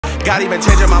God even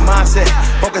changing my mindset,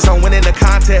 focus on winning the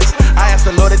contest. I asked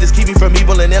the Lord to just keep me from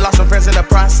evil and then lost some friends in the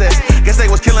process. Guess they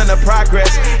was killing the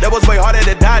progress, that was way harder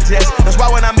to digest. That's why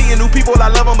when I'm meeting new people I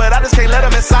love them, but I just can't let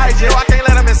them inside. Yo, I can't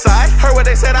let them inside. Heard what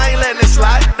they said, I ain't letting it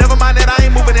slide. Never mind that I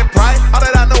ain't moving in pride. All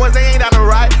that I know is they ain't on the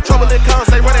right. Trouble it comes,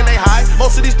 they running, they hide.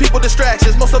 Most of these people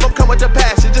distractions, most of them come with the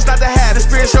passion, just not to have. The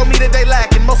spirit show me that they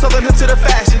lacking, most of them into the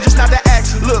fashion, just not the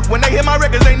action. Look, when they hear my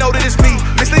records, they know that it's me.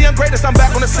 Mix the young greatest, I'm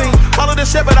back on the scene. Follow the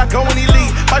shepherd, I go when he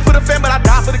lead. Fight for the fam, but I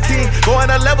die for the king. Going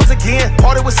to levels again,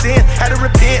 parted with sin, had to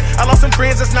repent. I lost some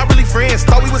friends that's not really friends,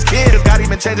 thought we was kin. God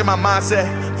even changing my mindset,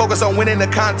 focus on winning the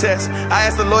contest. I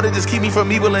asked the Lord to just keep me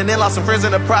from evil and then lost some friends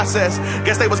in the process.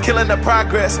 Guess they was killing the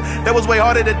progress, that was way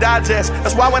harder to digest.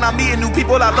 That's why when I'm meeting new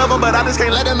people I love them, but I just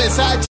can't let them inside.